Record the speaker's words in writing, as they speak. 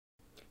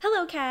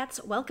Hello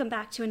cats! Welcome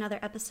back to another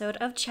episode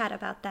of Chat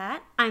About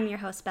That. I'm your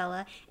host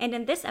Bella, and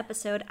in this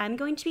episode I'm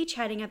going to be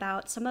chatting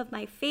about some of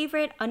my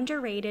favorite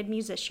underrated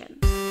musicians.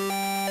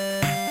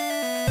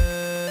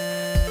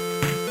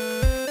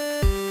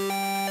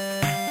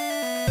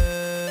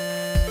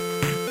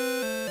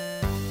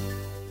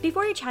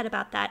 Before I chat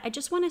about that, I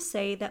just want to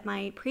say that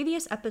my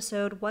previous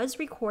episode was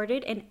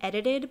recorded and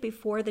edited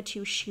before the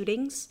two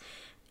shootings,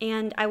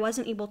 and I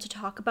wasn't able to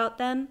talk about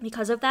them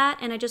because of that.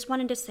 And I just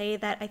wanted to say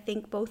that I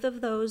think both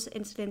of those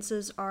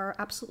incidences are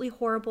absolutely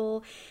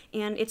horrible,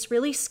 and it's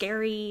really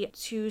scary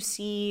to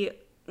see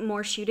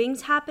more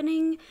shootings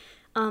happening.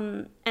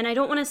 And I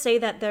don't want to say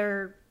that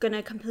they're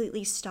gonna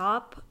completely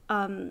stop,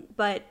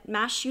 but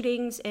mass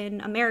shootings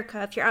in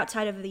America, if you're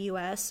outside of the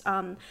US,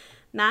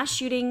 mass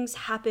shootings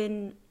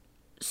happen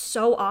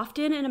so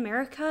often in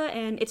America,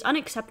 and it's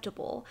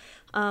unacceptable.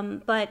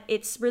 But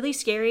it's really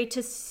scary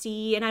to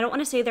see, and I don't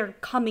want to say they're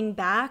coming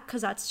back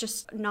because that's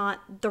just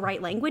not the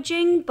right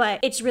languaging,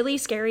 but it's really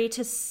scary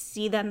to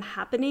see them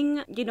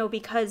happening,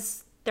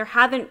 because there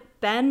haven't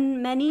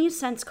been many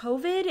since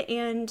COVID,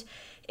 and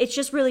it's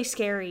just really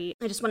scary.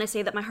 I just want to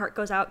say that my heart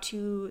goes out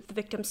to the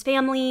victims'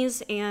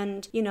 families,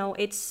 and,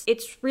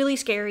 it's really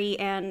scary,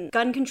 and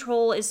gun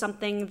control is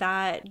something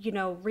that,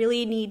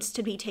 really needs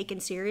to be taken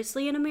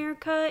seriously in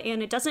America,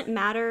 and it doesn't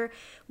matter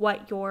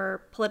what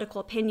your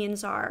political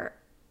opinions are.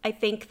 I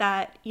think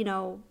that,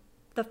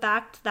 the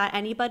fact that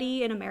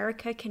anybody in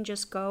America can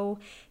just go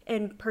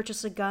and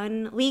purchase a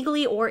gun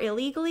legally or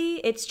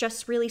illegally, it's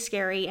just really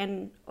scary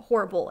and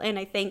horrible. And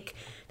I think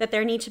that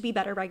there need to be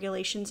better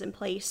regulations in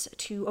place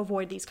to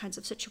avoid these kinds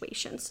of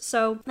situations.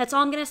 So that's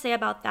all I'm going to say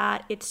about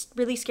that. It's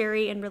really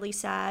scary and really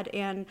sad,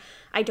 and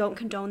I don't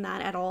condone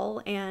that at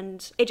all.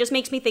 And it just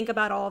makes me think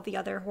about all of the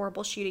other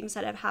horrible shootings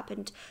that have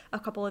happened a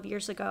couple of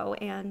years ago.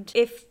 And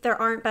if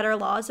there aren't better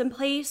laws in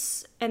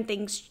place and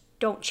things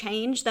don't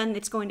change, then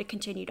it's going to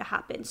continue to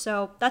happen.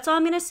 So that's all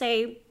I'm going to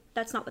say.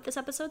 That's not what this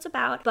episode's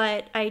about,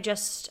 but I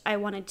just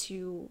wanted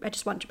to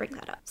bring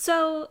that up.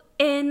 So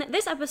in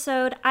this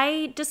episode,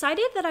 I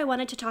decided that I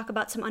wanted to talk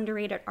about some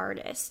underrated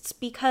artists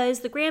because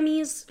the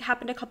Grammys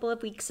happened a couple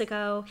of weeks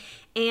ago,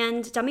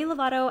 and Demi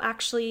Lovato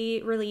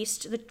actually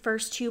released the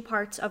first two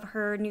parts of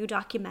her new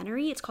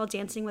documentary. It's called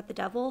Dancing with the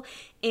Devil,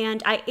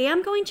 and I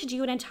am going to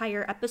do an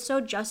entire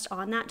episode just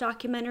on that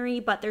documentary,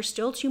 but there's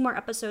still 2 more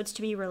episodes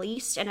to be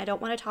released, and I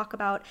don't want to talk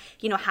about,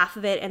 half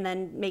of it and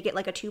then make it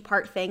like a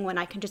 2-part thing when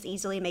I can just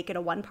easily make it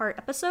a 1-part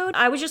episode.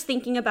 I was just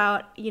thinking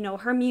about,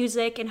 her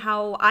music and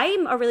how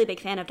I'm a really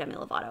big fan of Demi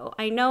Lovato.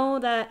 I know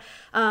that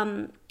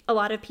a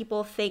lot of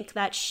people think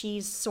that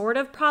she's sort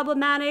of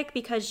problematic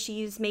because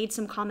she's made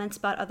some comments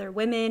about other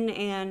women,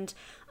 and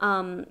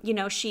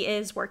she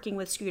is working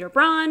with Scooter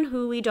Braun,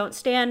 who we don't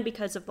stand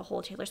because of the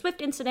whole Taylor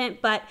Swift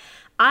incident, but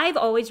I've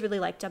always really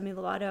liked Demi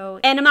Lovato,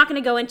 and I'm not going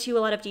to go into a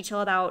lot of detail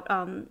about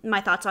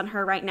my thoughts on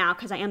her right now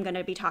because I am going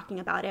to be talking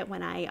about it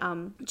when I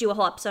do a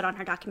whole episode on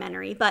her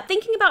documentary. But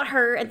thinking about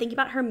her and thinking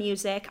about her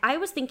music, I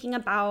was thinking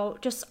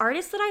about just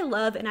artists that I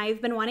love, and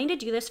I've been wanting to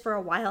do this for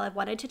a while. I've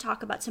wanted to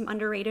talk about some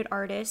underrated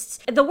artists.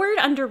 The word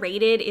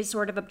underrated is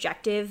sort of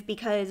objective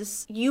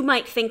because you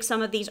might think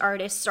some of these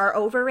artists are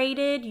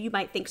overrated, you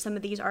might think some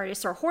of these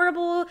artists are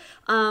horrible,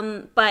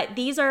 but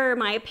these are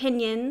my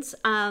opinions,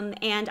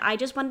 and I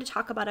just wanted to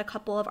talk about a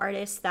couple of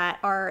artists that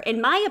are, in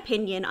my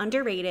opinion,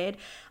 underrated,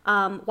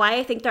 why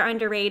I think they're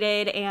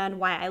underrated and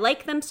why I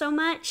like them so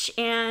much,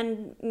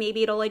 and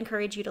maybe it'll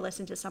encourage you to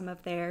listen to some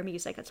of their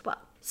music as well.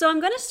 So I'm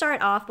going to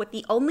start off with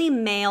the only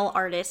male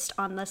artist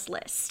on this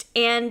list,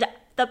 and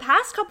the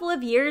past couple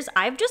of years,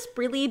 I've just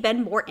really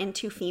been more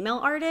into female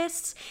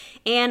artists,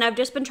 and I've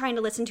just been trying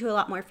to listen to a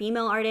lot more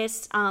female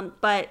artists,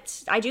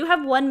 but I do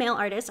have one male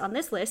artist on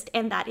this list,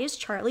 and that is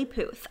Charlie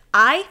Puth.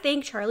 I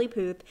think Charlie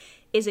Puth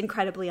is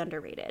incredibly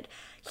underrated.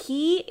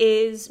 He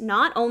is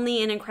not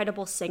only an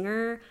incredible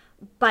singer,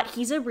 but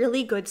he's a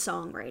really good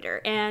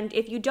songwriter, and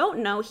if you don't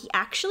know, he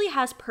actually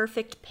has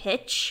perfect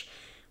pitch,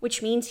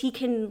 which means he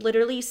can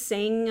literally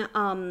sing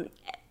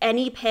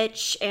any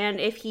pitch, and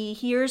if he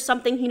hears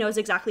something, he knows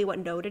exactly what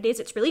note it is.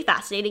 It's really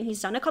fascinating.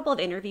 He's done a couple of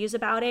interviews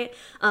about it,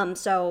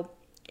 so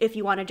if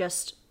you want to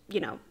just,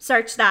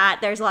 search that,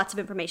 there's lots of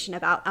information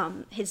about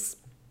his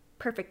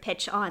perfect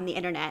pitch on the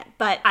internet,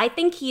 but I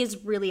think he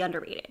is really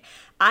underrated.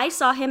 I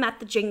saw him at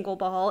the Jingle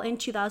Ball in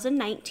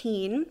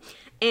 2019,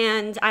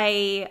 and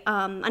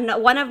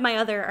one of my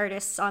other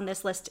artists on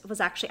this list was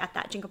actually at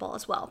that Jingle Ball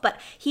as well, but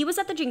he was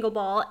at the Jingle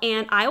Ball,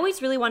 and I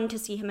always really wanted to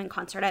see him in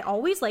concert. I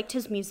always liked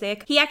his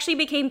music. He actually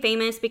became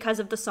famous because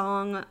of the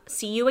song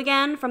See You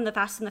Again from the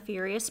Fast and the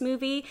Furious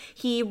movie.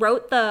 He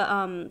wrote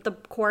the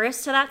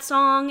chorus to that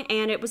song,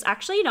 and it was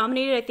actually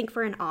nominated, I think,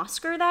 for an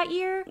Oscar that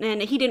year,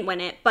 and he didn't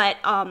win it, but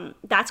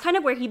that's kind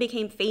of where he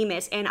became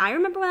famous. And I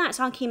remember when that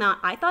song came out,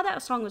 I thought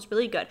that song was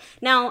really good.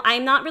 Now,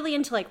 I'm not really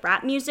into like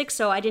rap music,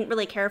 so I didn't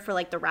really care for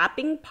like the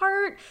rapping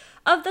part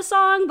of the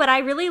song, but I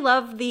really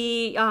love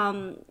the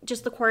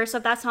just the chorus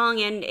of that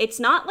song, and it's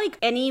not like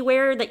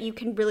anywhere that you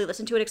can really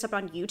listen to it except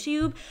on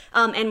YouTube,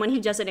 and when he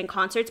does it in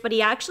concerts, but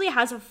he actually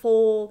has a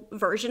full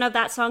version of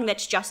that song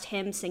that's just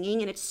him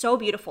singing, and it's so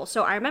beautiful.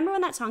 So I remember when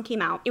that song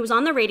came out, it was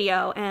on the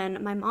radio, and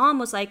my mom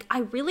was like, I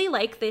really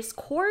like this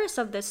chorus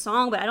of this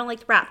song, but I don't like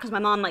the rap, because my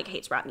mom like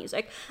hates rap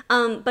music,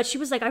 but she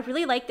was like, I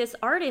really like this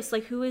artist,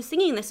 like who is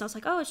singing this? And I was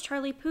like, oh, it's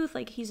Charlie Puth,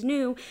 like he's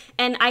new.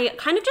 And I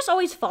kind of just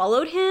always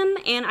followed him,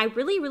 and I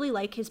really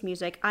like his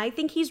music. I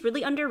think he's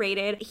really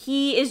underrated.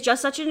 He is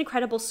just such an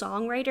incredible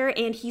songwriter,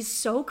 and he's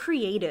so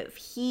creative.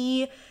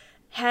 He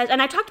has,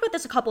 and I talked about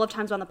this a couple of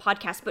times on the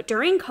podcast, but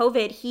during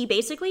COVID, he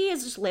basically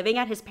is just living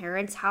at his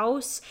parents'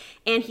 house,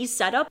 and he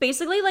set up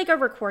basically like a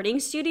recording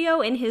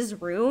studio in his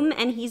room,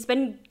 and he's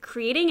been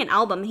creating an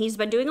album. He's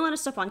been doing a lot of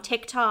stuff on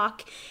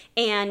TikTok,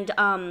 and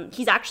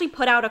he's actually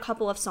put out a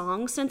couple of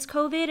songs since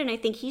COVID, and I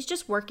think he's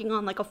just working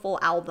on like a full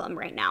album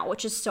right now,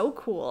 which is so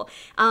cool.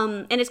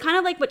 And it's kind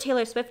of like what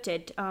Taylor Swift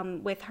did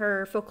with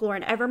her Folklore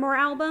and Evermore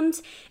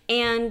albums.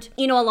 And,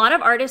 you know, a lot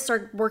of artists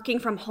are working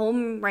from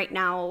home right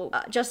now,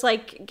 just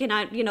like,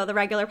 you know, the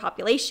regular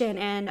population.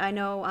 And I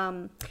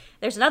know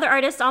there's another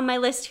artist on my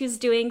list who's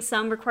doing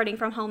some recording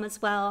from home as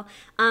well.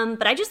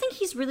 But I just think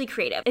he's really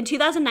creative. In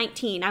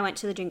 2019, I went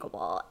to the Jingle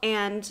Ball.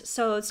 And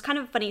so it's kind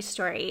of a funny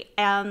story.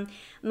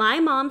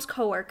 My mom's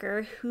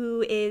coworker,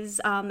 who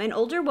is an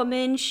older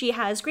woman, she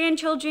has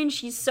grandchildren.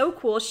 She's so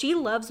cool. She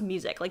loves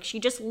music. Like, she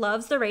just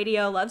loves the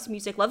radio, loves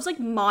music, loves like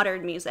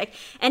modern music.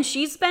 And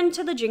she's been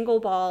to the Jingle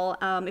Ball.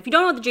 If you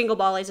don't know what the Jingle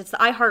Ball is, it's the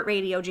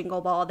iHeartRadio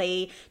Jingle Ball.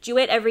 They do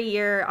it every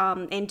year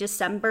in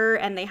December,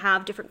 and they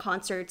have different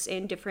concerts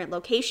in different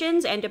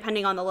locations. And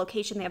depending on the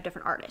location, they have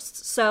different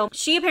artists. So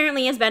she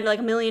apparently has been to like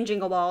a million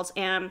Jingle Balls.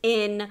 And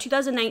in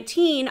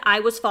 2019,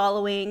 I was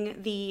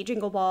following the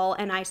Jingle Ball,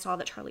 and I saw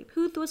that Charlie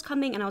Puth was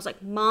coming. And I was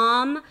like,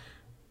 Mom,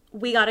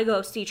 we gotta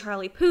go see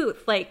Charlie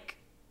Puth. Like,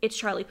 it's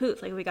Charlie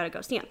Puth. Like, we gotta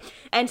go see him.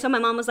 And so my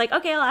mom was like,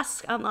 okay, I'll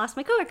ask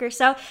my coworker.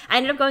 So I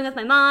ended up going with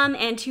my mom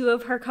and two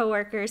of her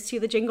coworkers to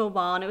the Jingle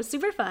Ball, and it was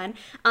super fun.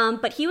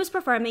 But he was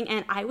performing,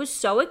 and I was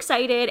so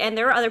excited. And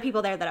there were other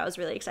people there that I was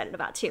really excited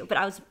about too. But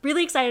I was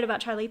really excited about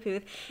Charlie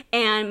Puth.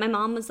 And my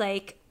mom was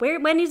like,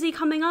 when is he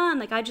coming on?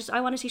 Like, I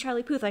want to see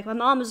Charlie Puth. Like, my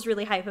mom was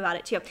really hype about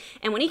it too.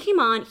 And when he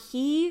came on,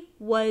 he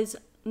was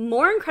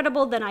more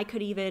incredible than I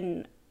could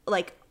even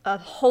like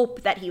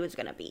hope that he was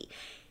gonna be.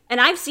 And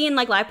I've seen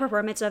like live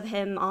performance of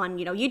him on,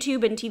 you know,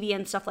 YouTube and TV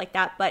and stuff like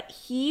that, but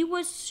he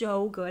was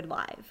so good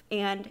live,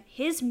 and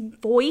his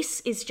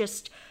voice is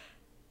just,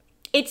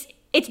 it's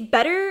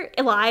better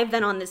live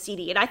than on the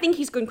CD. And I think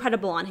he's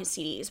incredible on his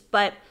CDs,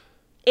 but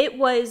it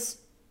was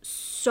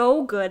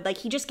so good. Like,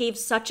 he just gave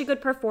such a good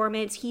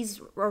performance.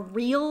 He's a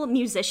real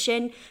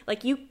musician.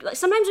 Like, you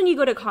sometimes when you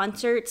go to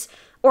concerts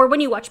or when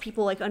you watch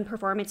people like on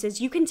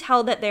performances, you can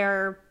tell that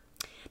they're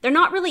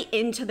not really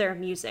into their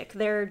music.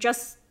 They're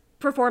just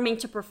performing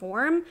to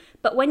perform.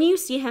 But when you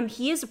see him,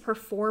 he is a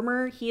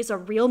performer. He is a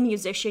real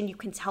musician. You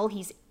can tell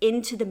he's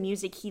into the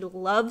music. He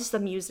loves the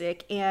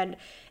music. And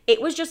it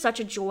was just such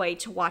a joy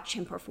to watch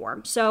him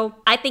perform. So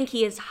I think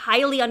he is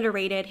highly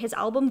underrated. His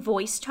album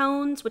Voice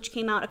Tones, which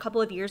came out a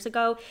couple of years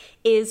ago,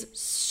 is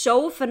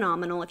so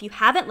phenomenal. If you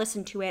haven't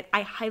listened to it,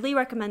 I highly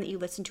recommend that you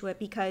listen to it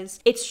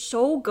because it's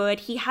so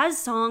good. He has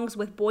songs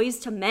with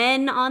Boyz II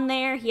Men on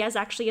there. He has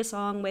actually a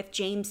song with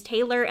James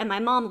Taylor, and my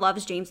mom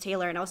loves James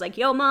Taylor. And I was like,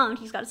 yo, Mom,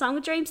 he's got a song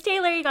with James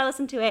Taylor. You gotta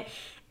listen to it.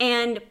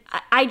 And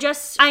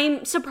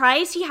I'm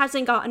surprised he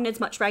hasn't gotten as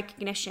much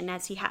recognition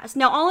as he has.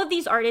 Now, all of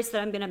these artists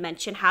that I'm going to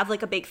mention have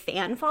like a big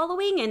fan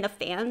following, and the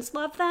fans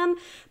love them.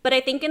 But I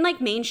think in like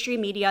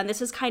mainstream media, and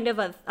this is kind of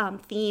a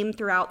theme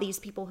throughout these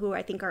people who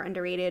I think are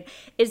underrated,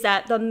 is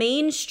that the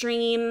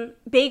mainstream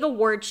big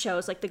award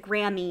shows like the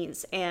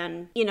Grammys,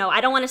 and, you know, I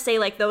don't want to say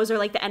like those are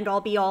like the end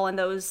all be all and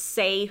those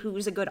say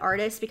who's a good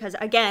artist, because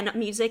again,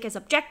 music is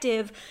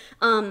objective.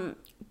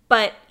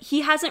 But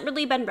he hasn't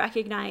really been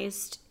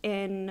recognized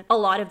in a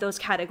lot of those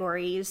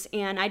categories,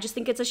 and I just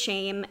think it's a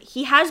shame.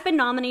 He has been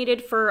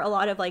nominated for a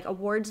lot of like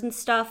awards and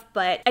stuff,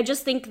 but I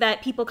just think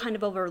that people kind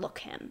of overlook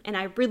him, and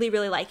I really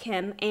like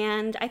him,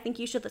 and I think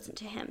you should listen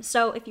to him.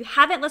 So if you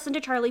haven't listened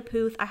to Charlie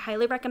Puth, I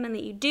highly recommend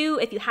that you do.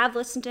 If you have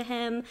listened to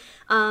him,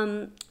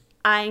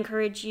 I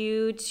encourage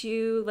you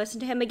to listen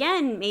to him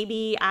again,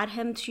 maybe add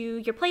him to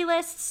your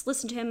playlists,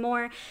 listen to him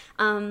more.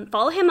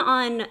 Follow him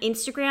on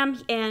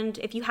Instagram, and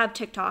if you have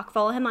TikTok,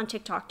 follow him on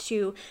TikTok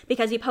too,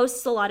 because he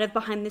posts a lot of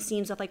behind the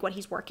scenes of like what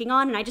he's working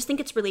on, and I just think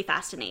it's really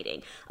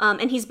fascinating.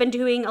 And he's been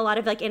doing a lot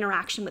of like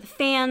interaction with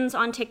fans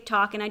on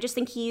TikTok, and I just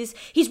think he's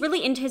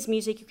really into his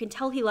music. You can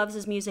tell he loves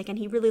his music, and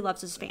he really loves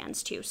his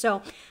fans too.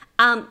 So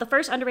the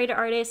first underrated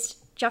artist,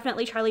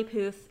 definitely Charlie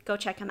Puth. Go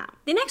check him out.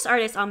 The next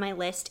artist on my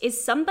list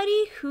is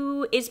somebody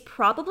who is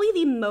probably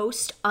the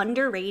most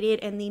underrated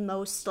and the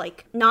most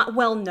like not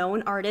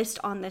well-known artist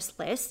on this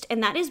list,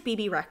 and that is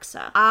Bebe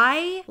Rexha.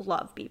 I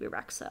love Bebe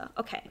Rexha.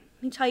 Okay.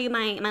 let me tell you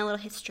my little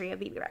history of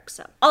Bebe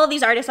Rexha. All of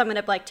these artists, I'm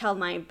gonna like tell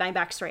my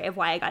backstory of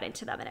why I got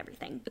into them and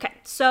everything. Okay,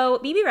 so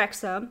Bebe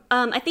Rexha,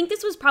 I think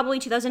this was probably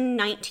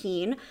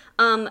 2019.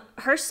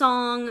 Her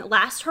song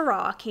Last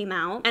Hurrah came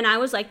out, and I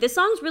was like, this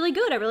song's really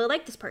good. I really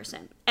like this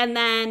person. And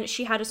then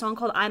she had a song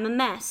called I'm a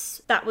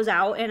Mess that was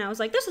out, and I was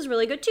like, this is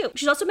really good too.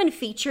 She's also been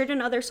featured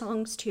in other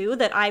songs too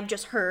that I've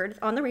just heard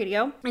on the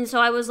radio, and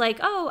so I was like,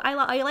 oh,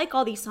 I like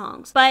all these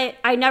songs, but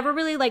I never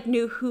really like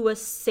knew who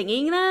was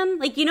singing them.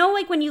 Like, you know,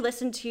 like when you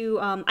listen to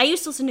I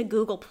used to listen to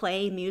Google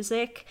Play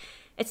Music.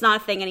 It's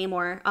not a thing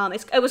anymore.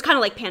 It was kind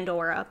of like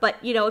Pandora,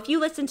 but you know, if you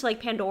listen to like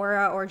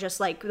Pandora or just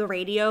like the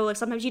radio, like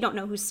sometimes you don't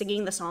know who's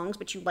singing the songs,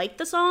 but you like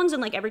the songs,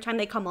 and like every time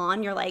they come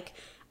on, you're like,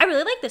 I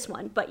really like this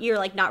one, but you're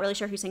like not really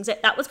sure who sings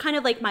it. That was kind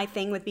of like my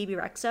thing with Bebe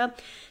Rexha.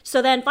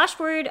 So then flash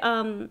forward,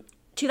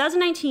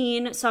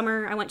 2019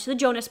 summer, I went to the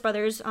Jonas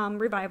Brothers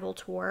revival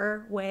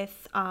tour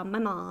with my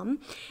mom,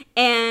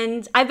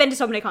 and I've been to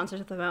so many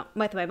concerts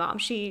with my mom.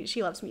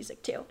 She loves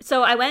music too.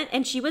 So I went,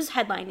 and she was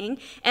headlining,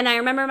 and I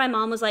remember my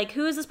mom was like,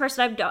 who is this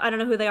person? I don't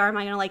know who they are. Am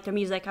I gonna like their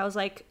music? I was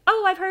like,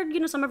 oh, I've heard, you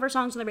know, some of her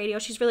songs on the radio.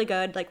 She's really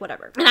good, like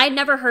whatever. And I'd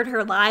never heard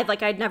her live.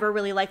 Like I'd never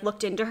really like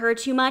looked into her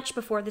too much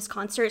before this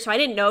concert, so I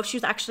didn't know if she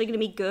was actually gonna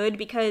be good,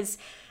 because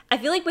I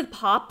feel like with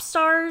pop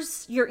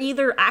stars, you're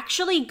either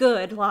actually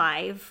good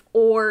live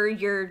or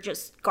you're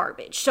just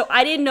garbage. So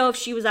I didn't know if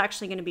she was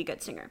actually going to be a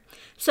good singer.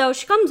 So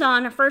she comes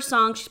on, her first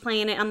song, she's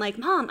playing it. I'm like,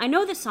 Mom, I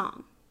know this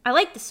song. I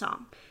like this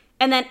song.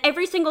 And then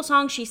every single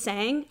song she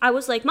sang, I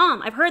was like,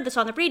 Mom, I've heard this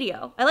on the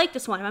radio. I like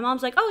this one. And my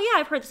mom's like, oh yeah,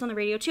 I've heard this on the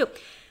radio too.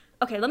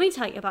 Okay, let me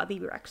tell you about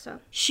Bebe Rexha.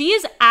 She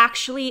is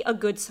actually a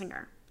good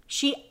singer.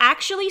 She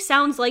actually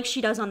sounds like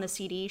she does on the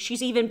CD.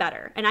 She's even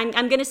better. And I'm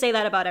going to say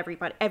that about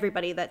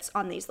everybody that's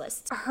on these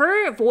lists.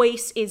 Her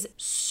voice is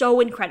so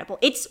incredible.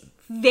 It's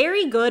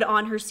very good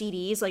on her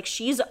CDs. Like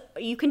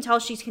you can tell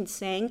she can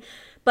sing.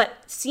 But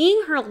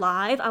seeing her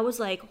live, I was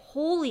like,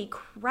 holy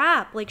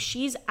crap. Like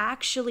she's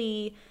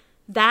actually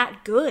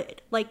that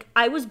good. Like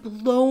I was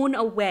blown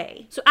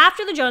away. So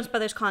after the Jonas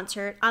Brothers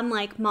concert, I'm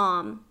like,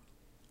 Mom,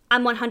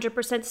 I'm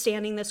 100%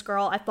 standing this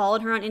girl. I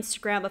followed her on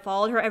Instagram. I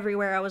followed her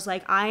everywhere. I was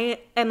like,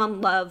 I am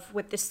in love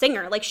with this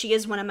singer. Like, she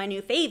is one of my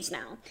new faves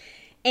now.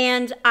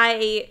 And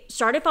I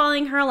started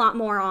following her a lot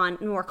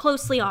more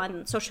closely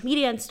on social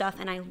media and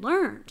stuff. And I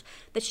learned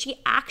that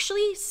she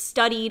actually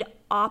studied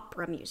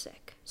opera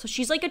music. So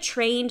she's like a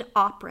trained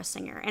opera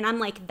singer. And I'm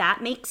like,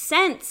 that makes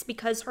sense,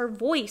 because her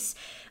voice,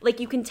 like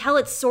you can tell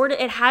it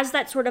has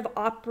that sort of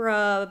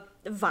opera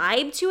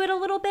vibe to it a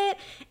little bit.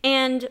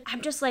 And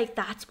I'm just like,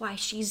 that's why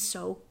she's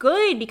so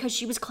good, because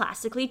she was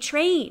classically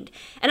trained.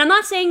 And I'm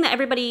not saying that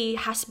everybody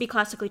has to be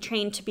classically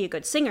trained to be a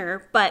good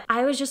singer, but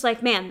I was just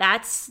like, man,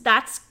 that's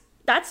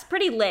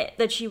pretty lit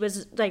that she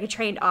was like a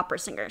trained opera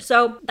singer.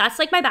 So that's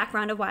like my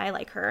background of why I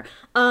like her.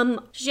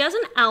 She has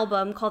an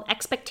album called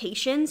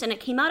Expectations, and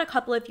it came out a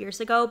couple of years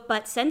ago,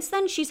 but since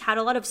then she's had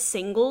a lot of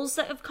singles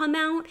that have come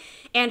out,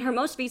 and her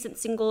most recent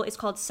single is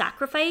called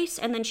Sacrifice,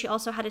 and then she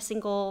also had a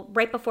single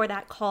right before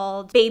that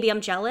called Baby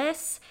I'm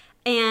Jealous.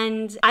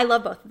 And I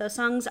love both of those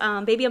songs.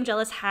 Baby I'm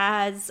Jealous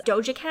has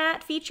Doja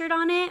Cat featured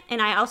on it, and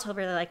I also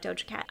really like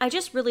Doja Cat. I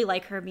just really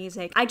like her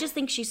music. I just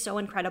think she's so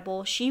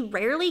incredible. She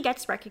rarely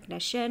gets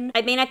recognition.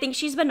 I mean, I think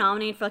she's been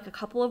nominated for like a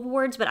couple of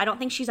awards, but I don't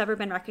think she's ever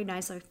been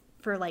recognized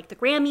for like the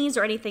Grammys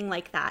or anything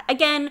like that.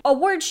 Again,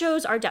 award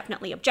shows are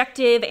definitely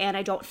objective, and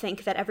I don't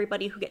think that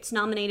everybody who gets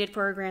nominated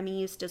for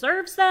Grammys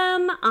deserves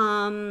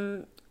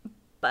them.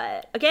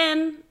 But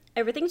again,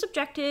 everything's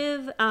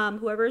objective.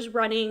 Whoever's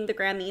running the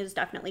Grammys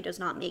definitely does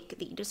not make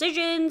the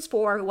decisions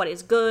for what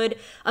is good.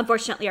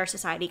 Unfortunately, our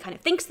society kind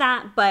of thinks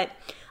that, but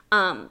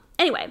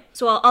anyway,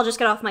 so I'll just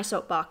get off my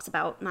soapbox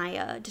about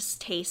my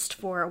distaste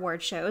for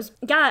award shows.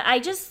 Yeah,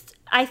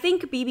 I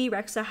think Bebe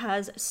Rexha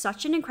has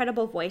such an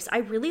incredible voice. I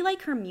really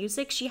like her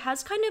music. She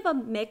has kind of a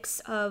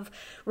mix of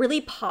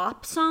really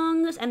pop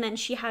songs, and then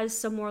she has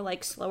some more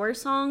like slower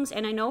songs.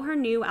 And I know her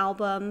new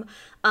album,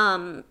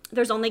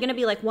 there's only going to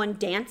be like one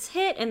dance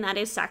hit, and that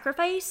is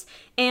Sacrifice.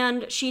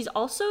 And she's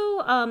also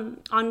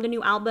on the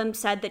new album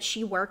said that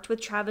she worked with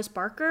Travis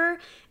Barker,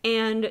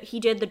 and he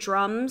did the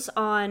drums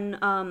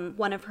on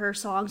one of her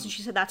songs, and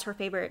she said that's her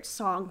favorite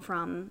song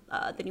from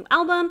the new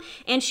album.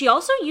 And she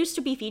also used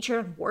to be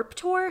featured on Warped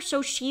Tour,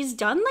 so she's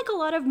done like a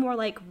lot of more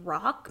like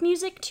rock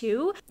music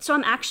too. So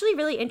I'm actually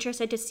really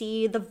interested to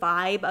see the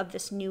vibe of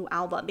this new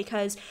album,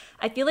 because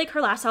I feel like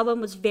her last album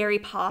was very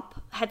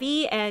pop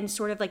heavy and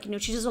sort of like, you know,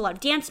 she does a lot of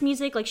dance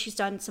music. Like she's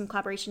done some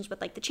collaborations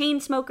with like the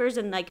Chainsmokers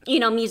and like, you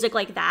know, music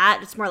like that.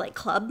 It's more like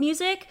club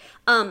music.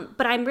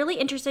 But I'm really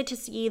interested to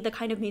see the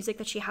kind of music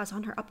that she has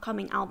on her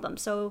upcoming album.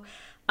 So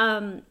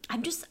I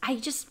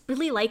just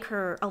really like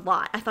her a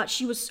lot. I thought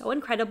she was so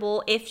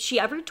incredible. If she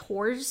ever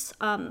tours,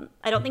 I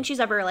don't think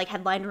she's ever like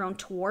headlined her own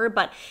tour,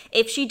 but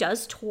if she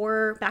does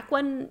tour, back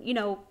when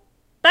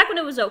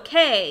it was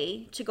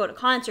okay to go to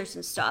concerts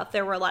and stuff,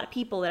 there were a lot of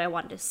people that I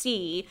wanted to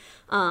see.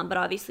 But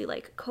obviously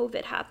like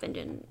COVID happened,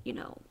 and, you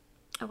know,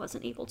 I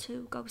wasn't able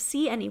to go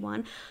see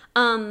anyone.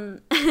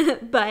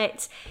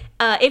 But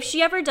if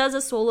she ever does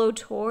a solo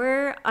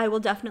tour, I will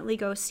definitely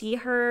go see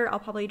her. I'll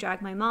probably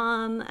drag my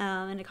mom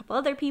and a couple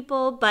other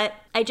people. But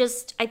I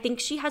think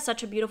she has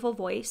such a beautiful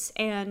voice,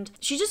 and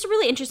she's just a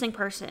really interesting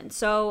person.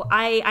 So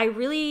I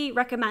really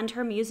recommend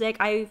her music.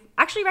 I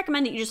actually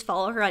recommend that you just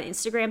follow her on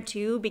Instagram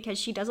too, because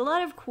she does a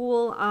lot of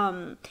cool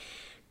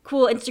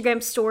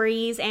Instagram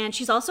stories, and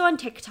she's also on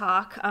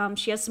TikTok.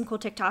 She has some cool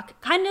TikTok,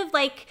 kind of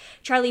like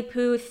Charlie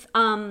Puth.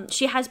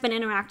 She has been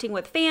interacting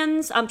with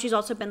fans. She's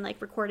also been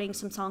like recording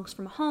some songs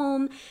from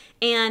home,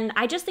 and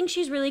I just think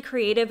she's really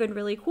creative and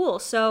really cool.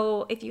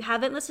 So if you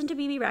haven't listened to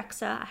Bebe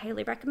Rexha, I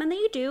highly recommend that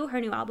you do.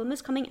 Her new album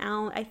is coming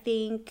out, I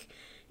think,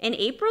 in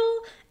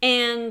April,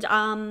 and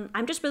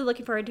I'm just really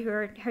looking forward to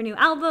her new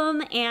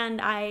album, and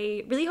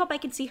I really hope I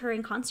can see her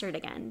in concert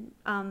again,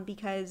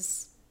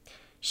 because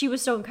she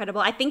was so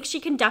incredible. I think she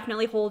can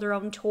definitely hold her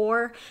own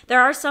tour. There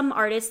are some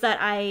artists that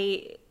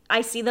I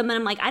see them and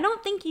I'm like, I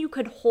don't think you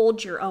could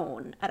hold your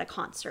own at a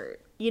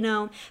concert, you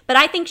know? But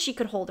I think she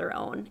could hold her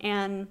own,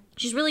 and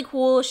she's really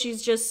cool. She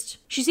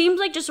seems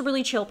like just a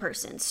really chill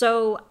person.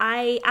 So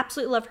I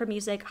absolutely love her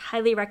music.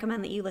 Highly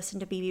recommend that you listen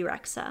to Bebe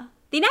Rexha.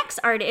 The next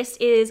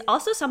artist is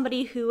also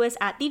somebody who was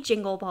at the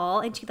Jingle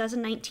Ball in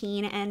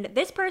 2019, and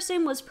this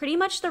person was pretty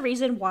much the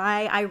reason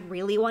why I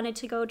really wanted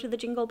to go to the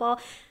Jingle Ball.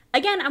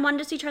 Again, I wanted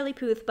to see Charlie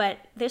Puth, but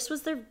this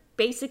was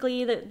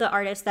basically the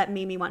artist that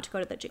made me want to go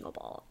to the Jingle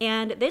Ball.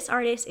 And this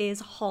artist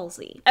is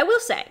Halsey. I will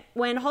say,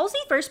 when Halsey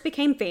first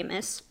became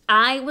famous,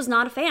 I was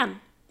not a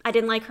fan. I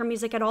didn't like her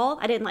music at all.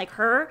 I didn't like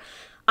her.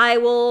 I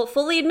will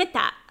fully admit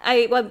that.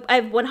 I've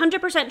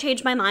 100%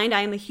 changed my mind.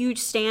 I am a huge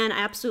stan. I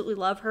absolutely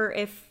love her.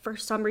 If for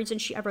some reason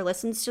she ever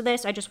listens to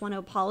this, I just want to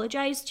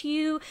apologize to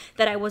you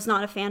that I was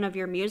not a fan of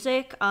your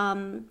music.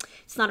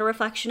 It's not a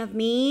reflection of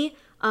me.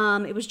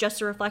 It was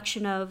just a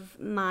reflection of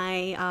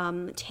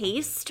my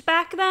taste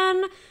back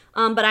then.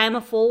 But I am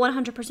a full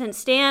 100%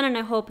 stan, and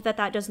I hope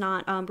that does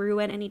not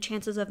ruin any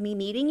chances of me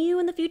meeting you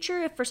in the future.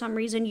 If for some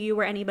reason you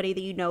or anybody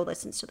that you know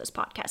listens to this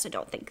podcast, I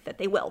don't think that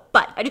they will.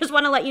 But I just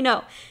want to let you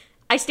know,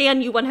 I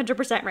stan you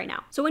 100% right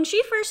now. So when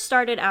she first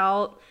started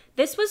out,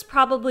 this was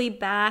probably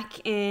back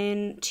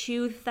in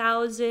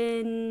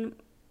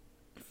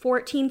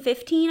 2014,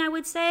 15, I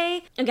would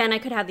say. Again, I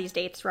could have these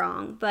dates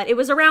wrong, but it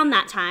was around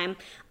that time.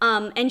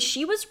 And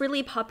she was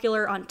really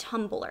popular on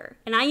Tumblr.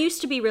 And I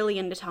used to be really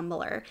into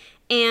Tumblr.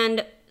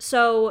 And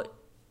so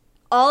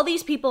all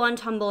these people on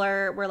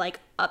Tumblr were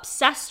like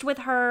obsessed with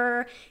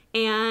her,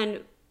 and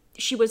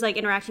she was like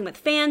interacting with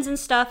fans and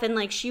stuff, and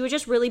like she was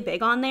just really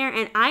big on there,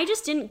 and I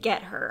just didn't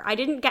get her. I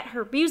didn't get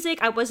her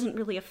music. I wasn't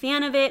really a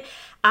fan of it.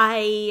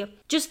 I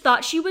just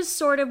thought she was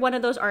sort of one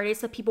of those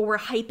artists that people were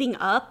hyping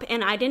up,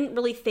 and I didn't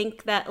really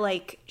think that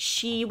like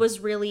she was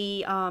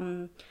really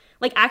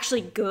like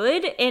actually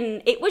good.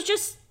 And it was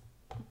just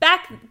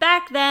back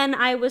then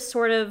I was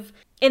sort of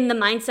in the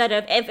mindset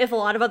of if a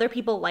lot of other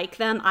people like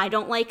them, I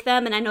don't like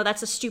them. And I know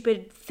that's a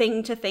stupid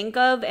thing to think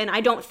of, and I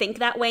don't think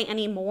that way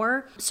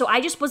anymore. So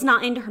I just was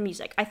not into her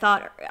music.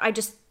 I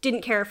just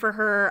didn't care for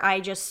her. I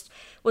just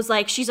was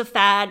like, she's a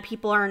fad.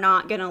 People are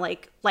not gonna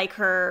like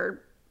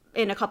her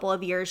in a couple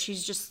of years.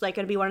 She's just like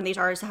gonna be one of these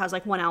artists that has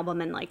like one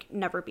album and like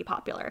never be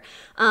popular.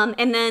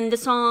 And then the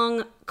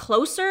song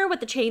Closer with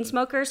the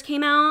Chainsmokers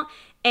came out,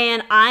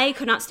 and I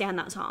could not stand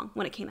that song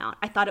when it came out.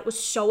 I thought it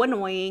was so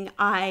annoying.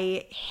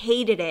 I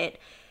hated it.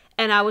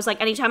 And I was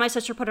like, anytime my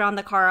sister put it on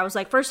the car, I was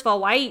like, first of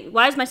all,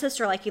 why is my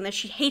sister liking this?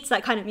 She hates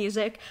that kind of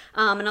music.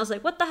 And I was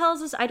like, what the hell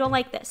is this? I don't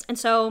like this. And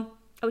so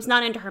I was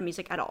not into her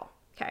music at all.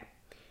 Okay.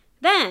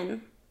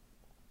 Then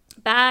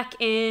back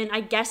in,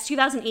 I guess,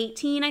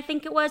 2018, I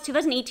think it was,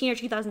 2018 or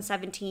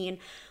 2017,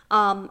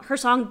 her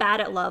song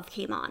Bad at Love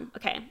came on.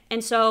 Okay.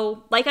 And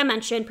so, like I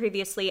mentioned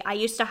previously, I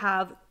used to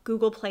have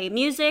Google Play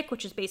Music,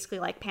 which is basically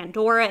like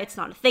Pandora. It's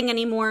not a thing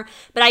anymore.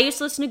 But I used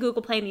to listen to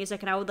Google Play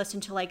Music, and I would listen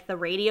to like the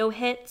radio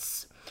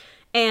hits.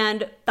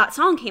 And that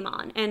song came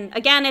on. And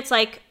again, it's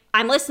like,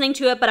 I'm listening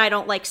to it, but I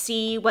don't like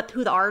see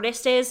who the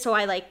artist is. So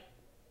I like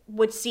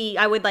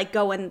I would like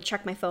go and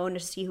check my phone to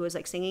see who was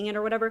like singing it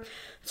or whatever.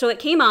 So it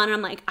came on, and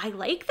I'm like, I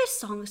like this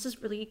song. This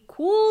is really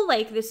cool.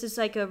 Like, this is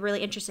like a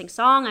really interesting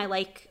song.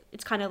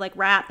 It's kind of like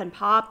rap and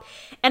pop.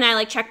 And I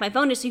like checked my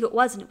phone to see who it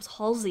was, and it was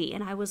Halsey.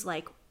 And I was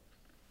like,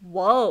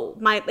 whoa,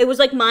 it was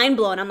like mind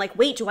blown. I'm like,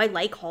 wait, do I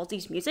like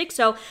Halsey's music?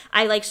 So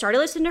I like started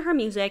listening to her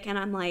music, and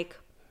I'm like,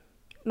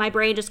 my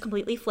brain just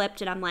completely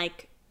flipped, and I'm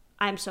like,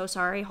 I'm so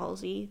sorry,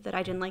 Halsey, that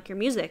I didn't like your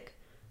music.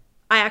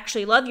 I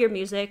actually love your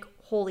music.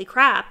 Holy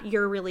crap,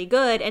 you're really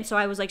good. And so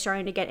I was like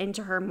starting to get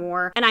into her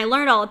more, and I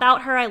learned all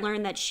about her. I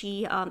learned that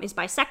she is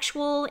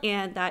bisexual,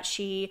 and that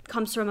she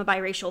comes from a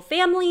biracial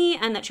family,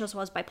 and that she also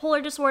has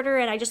bipolar disorder.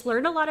 And I just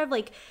learned a lot of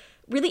like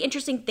really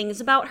interesting things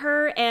about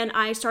her, and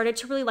I started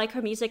to really like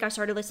her music. I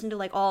started listening to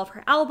like all of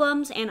her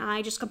albums, and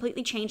I just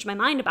completely changed my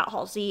mind about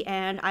Halsey.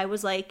 And I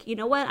was like, you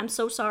know what, I'm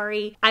so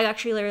sorry, I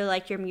actually really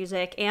like your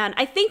music. And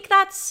I think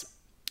that's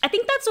I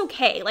think that's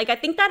okay. Like, I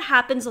think that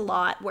happens a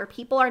lot where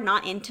people are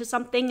not into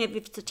something, if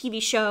it's a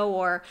TV show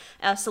or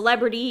a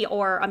celebrity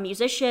or a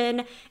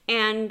musician,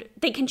 and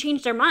they can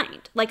change their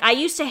mind. Like, I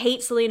used to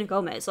hate Selena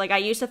Gomez. Like, I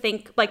used to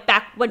think, like,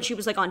 back when she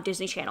was, like, on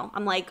Disney Channel,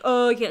 I'm like,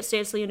 oh, I can't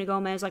stand Selena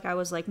Gomez. Like, I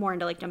was, like, more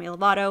into, like, Demi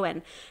Lovato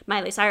and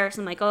Miley Cyrus.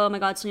 I'm like, oh my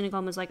God, Selena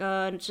Gomez, like,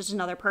 it's just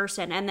another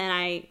person. And then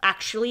I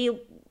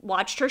actually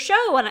watched her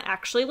show and I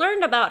actually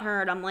learned about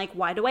her. And I'm like,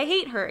 why do I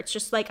hate her? It's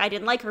just, like, I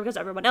didn't like her because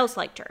everyone else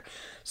liked her.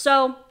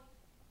 So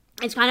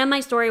it's kind of my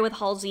story with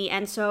Halsey.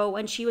 And so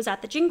when she was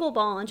at the Jingle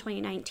Ball in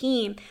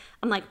 2019,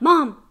 I'm like,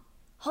 Mom,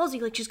 Halsey,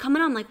 like, she's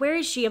coming on. Like, where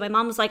is she? And my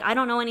mom was like, I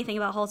don't know anything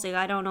about Halsey.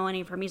 I don't know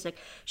any of her music.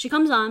 She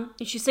comes on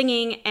and she's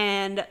singing.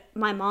 And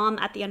my mom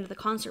at the end of the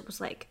concert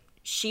was like,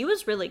 she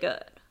was really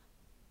good.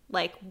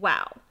 Like,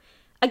 wow.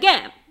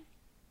 Again,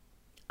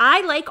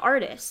 I like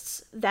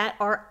artists that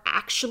are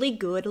actually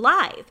good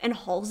live. And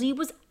Halsey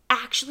was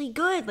actually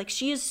good. Like,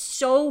 she is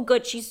so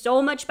good. She's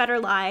so much better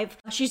live.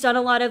 She's done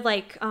a lot of,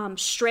 like,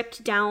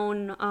 stripped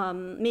down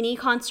mini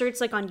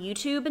concerts, like, on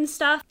YouTube and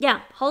stuff.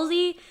 Yeah,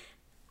 Halsey,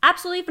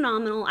 absolutely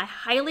phenomenal. I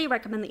highly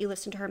recommend that you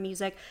listen to her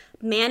music.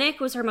 Manic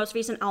was her most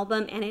recent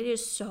album, and it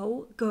is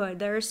so good.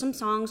 There are some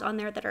songs on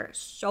there that are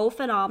so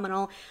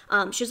phenomenal.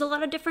 She has a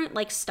lot of different,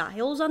 like,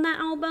 styles on that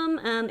album,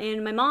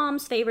 and my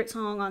mom's favorite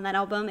song on that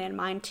album, and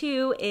mine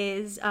too,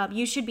 is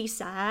You Should Be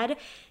Sad.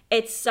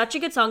 It's such a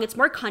good song. It's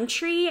more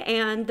country,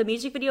 and the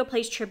music video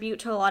plays tribute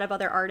to a lot of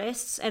other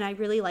artists, and I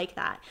really like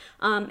that.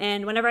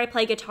 And whenever I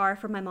play guitar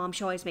for my mom,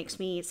 she always makes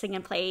me sing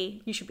and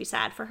play You Should Be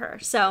Sad for her.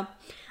 So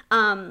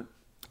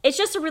it's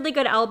just a really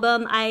good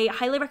album. I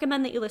highly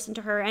recommend that you listen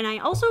to her, and I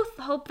also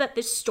hope that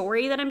this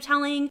story that I'm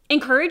telling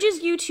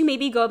encourages you to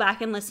maybe go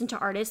back and listen to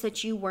artists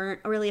that you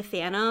weren't really a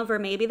fan of, or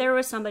maybe there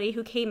was somebody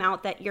who came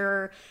out that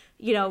you're,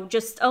 you know,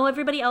 just, oh,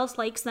 everybody else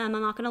likes them,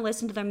 I'm not going to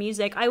listen to their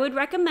music. I would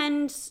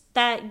recommend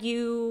that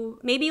you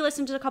maybe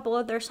listen to a couple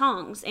of their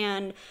songs,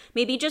 and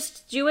maybe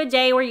just do a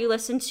day where you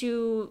listen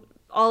to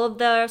all of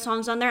the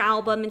songs on their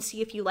album and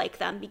see if you like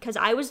them, because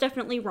I was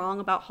definitely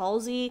wrong about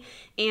Halsey,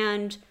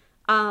 and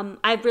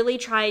I've really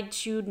tried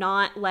to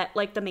not let,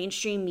 like, the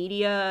mainstream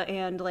media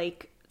and,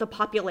 like, the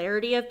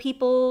popularity of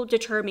people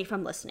deter me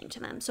from listening to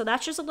them. So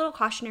that's just a little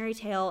cautionary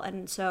tale,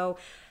 and so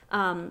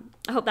I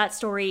hope that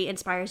story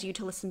inspires you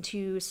to listen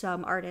to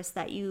some artists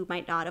that you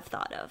might not have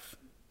thought of.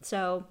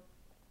 So,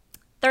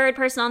 third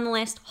person on the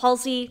list,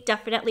 Halsey.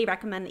 Definitely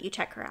recommend that you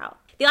check her out.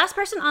 The last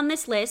person on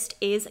this list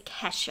is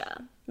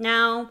Kesha.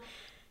 Now,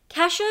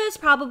 Kesha is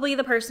probably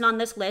the person on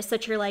this list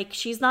that you're like,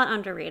 she's not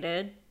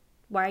underrated.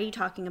 Why are you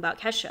talking about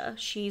Kesha?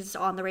 She's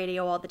on the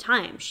radio all the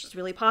time. She's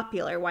really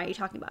popular. Why are you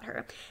talking about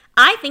her?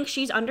 I think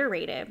she's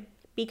underrated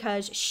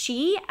because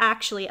she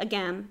actually,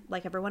 again,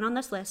 like everyone on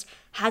this list,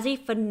 has a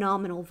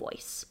phenomenal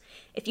voice.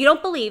 If you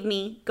don't believe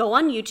me, go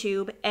on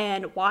YouTube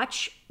and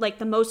watch, like,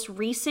 the most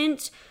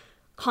recent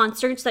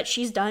concerts that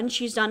she's done.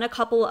 She's done a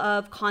couple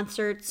of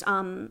concerts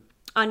on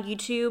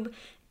YouTube,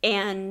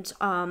 and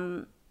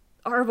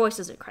her voice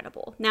is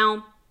incredible.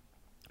 Now,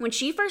 when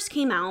she first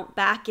came out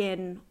back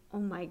in, oh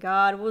my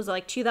God, what was it,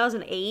 like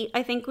 2008,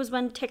 I think was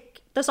when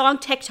the song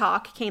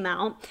TikTok came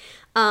out.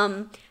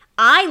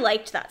 I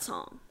liked that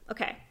song.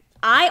 Okay.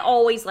 I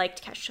always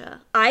liked Kesha.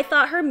 I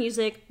thought her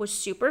music was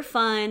super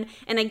fun.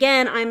 And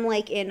again, I'm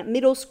like in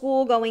middle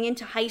school going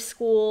into high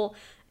school,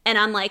 and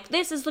I'm like,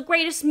 this is the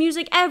greatest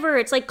music ever.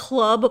 It's like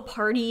club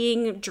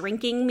partying,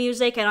 drinking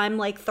music, and I'm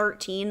like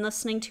 13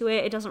 listening to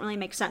it. It doesn't really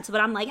make sense,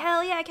 but I'm like,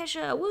 hell yeah,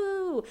 Kesha,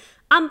 woo!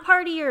 I'm a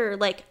partier.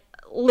 Like,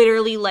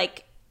 literally,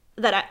 like,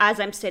 that as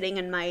I'm sitting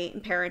in my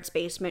parents'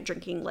 basement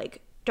drinking,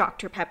 like,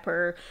 Dr.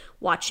 Pepper,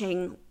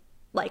 watching,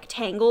 like,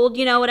 Tangled,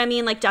 you know what I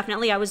mean? Like,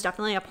 I was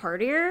definitely a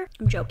partier.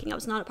 I'm joking, I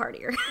was not a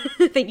partier.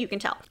 I think you can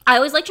tell. I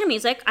always liked her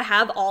music. I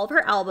have all of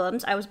her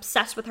albums. I was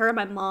obsessed with her.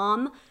 My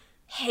mom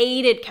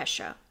hated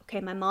Kesha. Okay,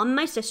 my mom and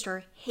my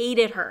sister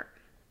hated her.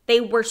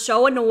 They were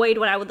so annoyed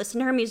when I would listen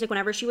to her music.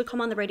 Whenever she would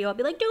come on the radio, I'd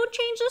be like, don't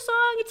change the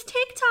song. It's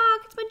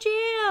TikTok. It's my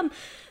jam.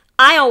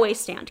 I always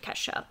stand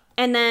Kesha.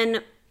 And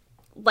then,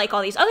 like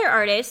all these other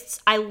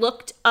artists, I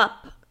looked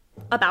up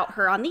about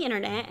her on the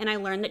internet, and I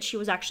learned that she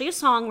was actually a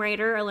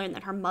songwriter. I learned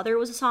that her mother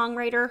was a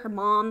songwriter. Her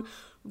mom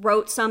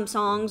wrote some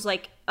songs,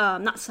 like,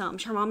 not some,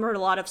 her mom wrote a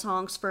lot of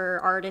songs for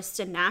artists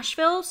in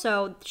Nashville,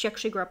 so she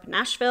actually grew up in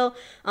Nashville.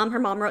 Her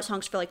mom wrote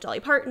songs for, like, Dolly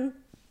Parton,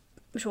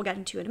 which we'll get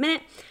into in a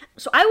minute.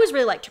 So I always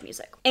really liked her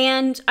music,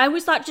 and I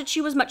always thought that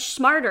she was much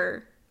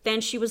smarter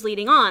than she was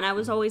leading on. I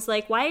was always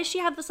like, why does she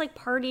have this, like,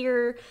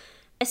 partier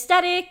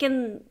aesthetic?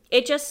 And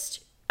it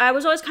just, I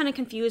was always kind of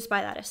confused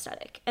by that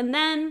aesthetic. And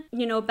then,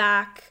 you know,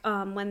 back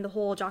when the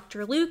whole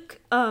Dr. Luke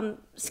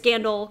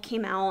scandal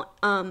came out,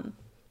 I don't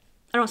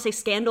want to say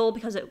scandal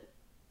because it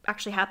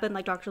actually happened.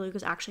 Like, Dr. Luke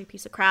is actually a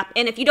piece of crap.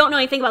 And if you don't know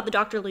anything about the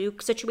Dr.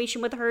 Luke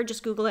situation with her,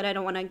 just Google it. I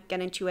don't want to get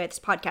into it. This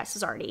podcast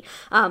is already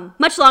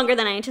much longer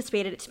than I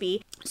anticipated it to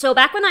be. So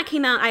back when that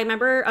came out, I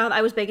remember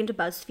I was big into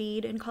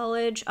BuzzFeed in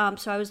college.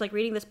 So I was like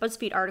reading this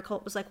BuzzFeed article.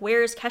 It was like,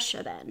 where's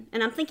Kesha been?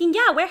 And I'm thinking,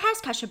 yeah, where has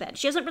Kesha been?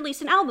 She hasn't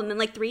released an album in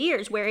like 3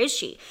 years. Where is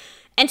she?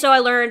 And so I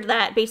learned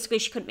that basically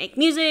she couldn't make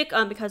music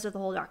because of the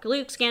whole Dr.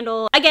 Luke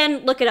scandal.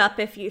 Again, look it up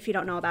if you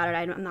don't know about it.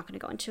 I'm not going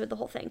to go into the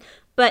whole thing.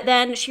 But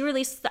then she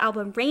released the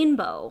album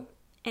Rainbow.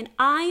 And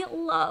I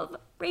love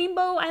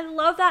Rainbow. I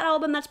love that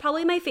album. That's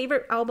probably my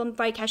favorite album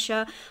by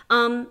Kesha.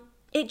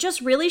 It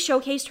just really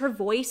showcased her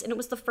voice. And it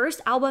was the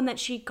first album that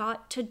she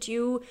got to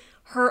do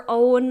her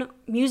own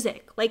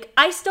music. Like,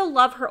 I still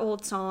love her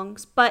old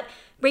songs, but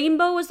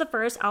Rainbow was the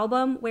first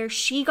album where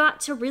she got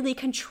to really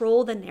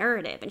control the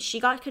narrative and she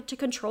got to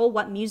control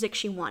what music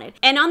she wanted.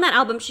 And on that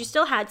album, she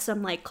still had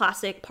some like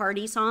classic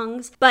party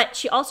songs, but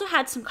she also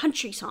had some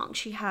country songs.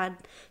 She had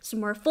some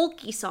more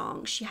folky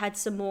songs. She had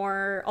some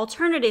more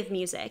alternative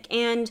music.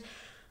 And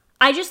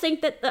I just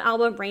think that the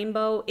album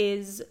Rainbow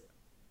is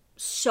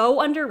so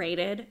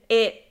underrated.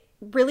 It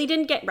really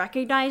didn't get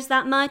recognized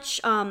that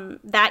much.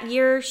 That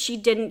year, she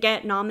didn't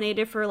get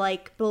nominated for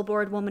like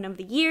Billboard Woman of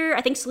the Year. I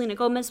think Selena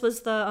Gomez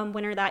was the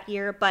winner that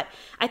year, but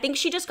I think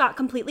she just got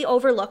completely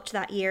overlooked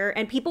that year.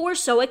 And people were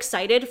so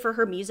excited for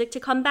her music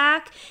to come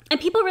back. And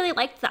people really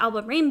liked the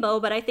album Rainbow,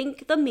 but I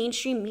think the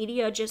mainstream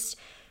media just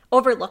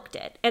overlooked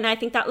it. And I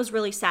think that was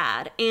really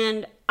sad.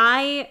 And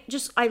I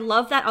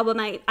love that album.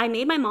 I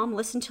made my mom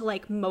listen to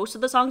like most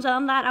of the songs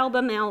on that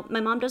album. Now, my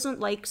mom doesn't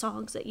like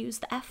songs that use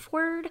the F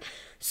word.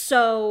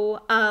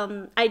 So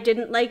I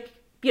didn't like,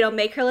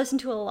 make her listen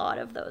to a lot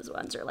of those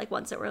ones, or like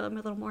ones that were a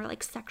little more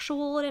like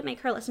sexual. I didn't make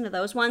her listen to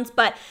those ones.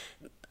 But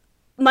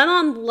my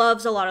mom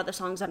loves a lot of the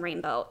songs on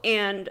Rainbow.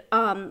 And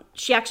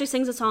she actually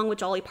sings a song with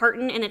Dolly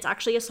Parton. And it's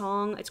actually a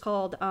song, it's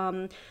called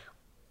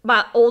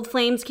but Old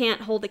Flames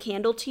Can't Hold a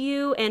Candle to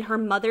You, and her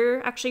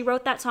mother actually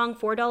wrote that song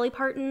for Dolly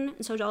Parton,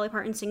 and so Dolly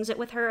Parton sings it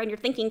with her, and you're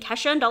thinking,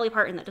 Kesha and Dolly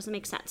Parton, that doesn't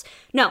make sense.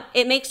 No,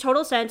 it makes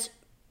total sense.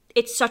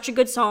 It's such a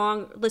good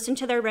song. Listen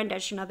to their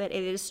rendition of it.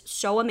 It is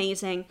so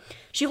amazing.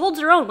 She holds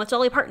her own with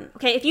Dolly Parton,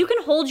 okay? If you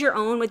can hold your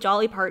own with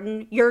Dolly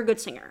Parton, you're a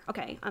good singer,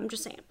 okay? I'm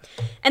just saying.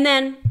 And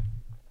then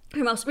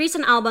her most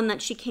recent album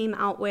that she came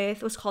out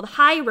with was called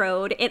High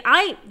Road, and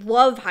I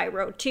love High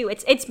Road too.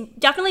 It's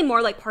definitely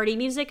more like party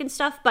music and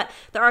stuff, but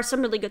there are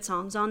some really good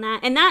songs on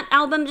that. And that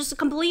album just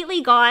completely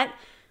got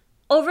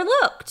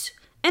overlooked.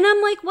 And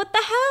I'm like, what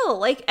the hell?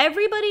 Like,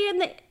 everybody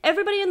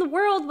in the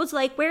world was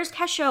like, where's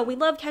Kesha? We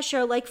love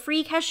Kesha. Like,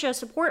 free Kesha,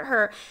 support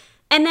her.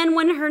 And then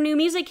when her new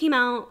music came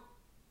out,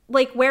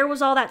 like, where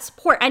was all that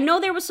support? I know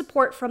there was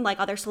support from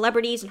like other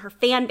celebrities and her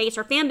fan base.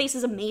 Her fan base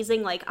is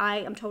amazing. Like, I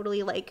am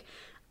totally like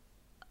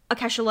a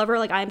Kesha lover.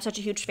 Like, I am such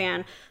a huge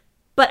fan.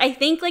 But I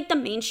think like the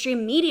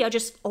mainstream media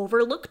just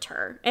overlooked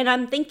her. And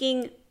I'm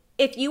thinking,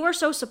 if you were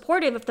so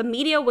supportive, if the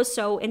media was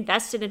so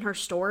invested in her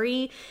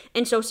story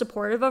and so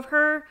supportive of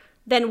her,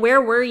 then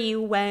where were you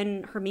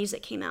when her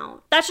music came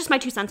out? That's just my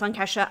 2 cents on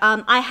Kesha.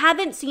 I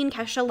haven't seen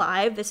Kesha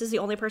live. This is the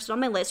only person on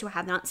my list who I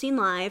have not seen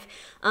live.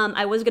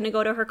 I was going to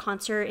go to her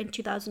concert in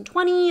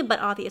 2020, but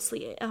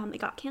obviously it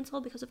got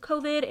canceled because of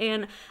COVID.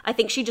 And I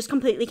think she just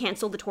completely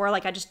canceled the tour.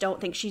 Like, I just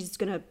don't think she's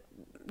going to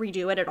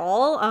redo it at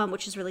all,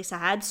 which is really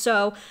sad.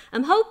 So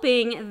I'm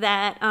hoping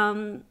that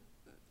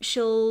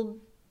she'll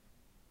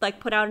like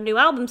put out a new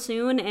album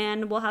soon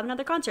and we'll have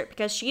another concert,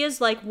 because she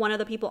is like one of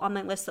the people on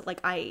my list that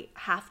like I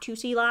have to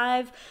see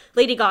live.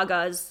 Lady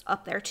Gaga is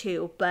up there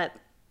too, but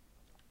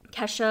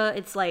Kesha,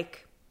 it's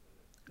like,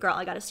 girl,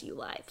 I gotta see you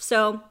live.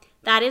 So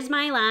that is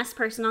my last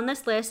person on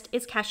this list,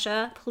 is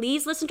Kesha.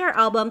 Please listen to her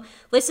album.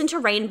 Listen to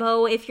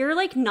Rainbow. If you're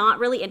like not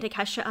really into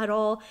Kesha at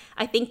all,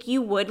 I think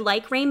you would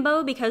like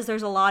Rainbow, because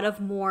there's a lot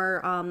of more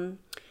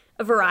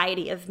a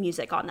variety of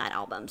music on that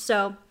album.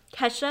 So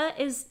Kesha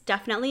is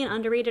definitely an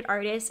underrated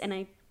artist, and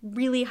I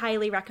really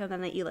highly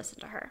recommend that you listen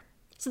to her.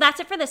 So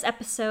that's it for this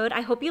episode. I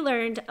hope you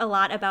learned a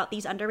lot about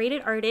these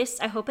underrated artists.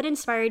 I hope it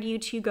inspired you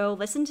to go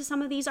listen to some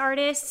of these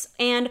artists,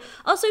 and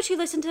also to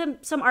listen to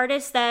some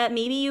artists that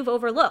maybe you've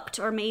overlooked,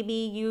 or maybe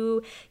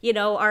you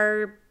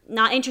are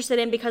not interested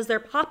in because they're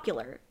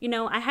popular.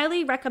 I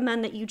highly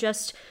recommend that you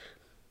just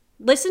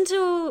listen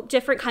to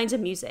different kinds of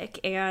music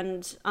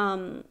and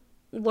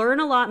learn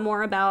a lot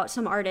more about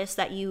some artists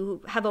that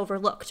you have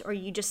overlooked, or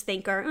you just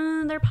think are,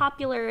 they're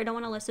popular, I don't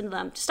want to listen to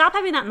them. Stop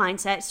having that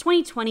mindset. It's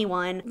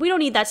 2021. We don't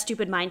need that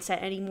stupid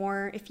mindset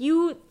anymore. If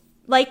you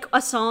like a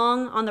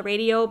song on the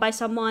radio by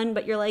someone,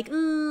 but you're like,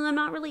 I'm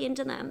not really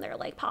into them, they're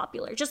like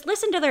popular, just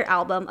listen to their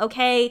album,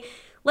 okay?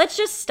 Let's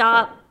just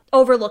stop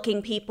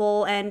overlooking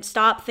people and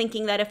stop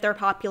thinking that if they're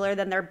popular,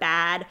 then they're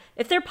bad.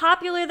 If they're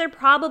popular, they're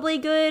probably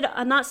good.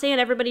 I'm not saying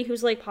everybody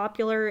who's like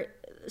popular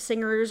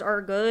singers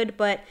are good,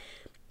 but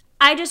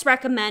I just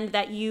recommend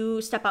that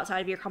you step outside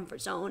of your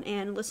comfort zone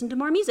and listen to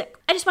more music.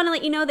 I just want to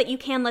let you know that you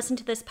can listen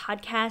to this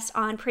podcast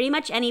on pretty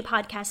much any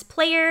podcast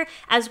player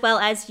as well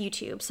as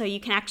YouTube. So you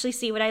can actually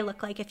see what I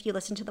look like if you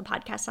listen to the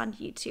podcast on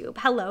YouTube.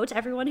 Hello to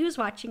everyone who's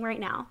watching right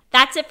now.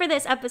 That's it for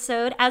this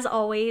episode. As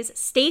always,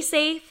 stay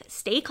safe,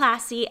 stay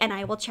classy, and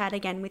I will chat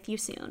again with you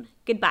soon.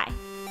 Goodbye.